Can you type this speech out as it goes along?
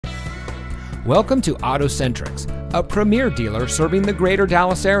Welcome to AutoCentrix, a premier dealer serving the greater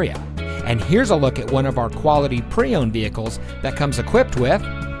Dallas area. And here's a look at one of our quality pre-owned vehicles that comes equipped with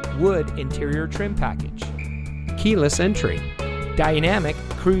wood interior trim package, keyless entry, dynamic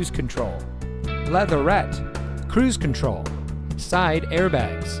cruise control, leatherette, cruise control, side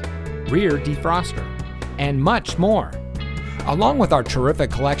airbags, rear defroster, and much more. Along with our terrific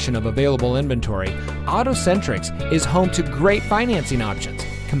collection of available inventory, AutoCentrix is home to great financing options,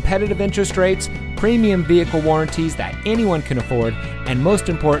 competitive interest rates, premium vehicle warranties that anyone can afford, and most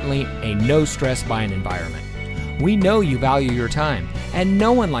importantly, a no-stress buying environment. We know you value your time, and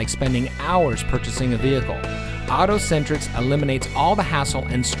no one likes spending hours purchasing a vehicle. AutoCentrix eliminates all the hassle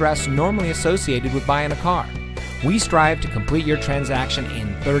and stress normally associated with buying a car. We strive to complete your transaction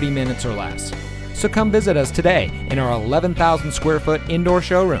in 30 minutes or less. So come visit us today in our 11,000 square foot indoor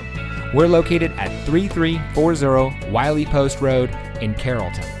showroom. We're located at 3340 Wiley Post Road in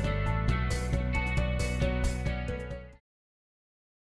Carrollton.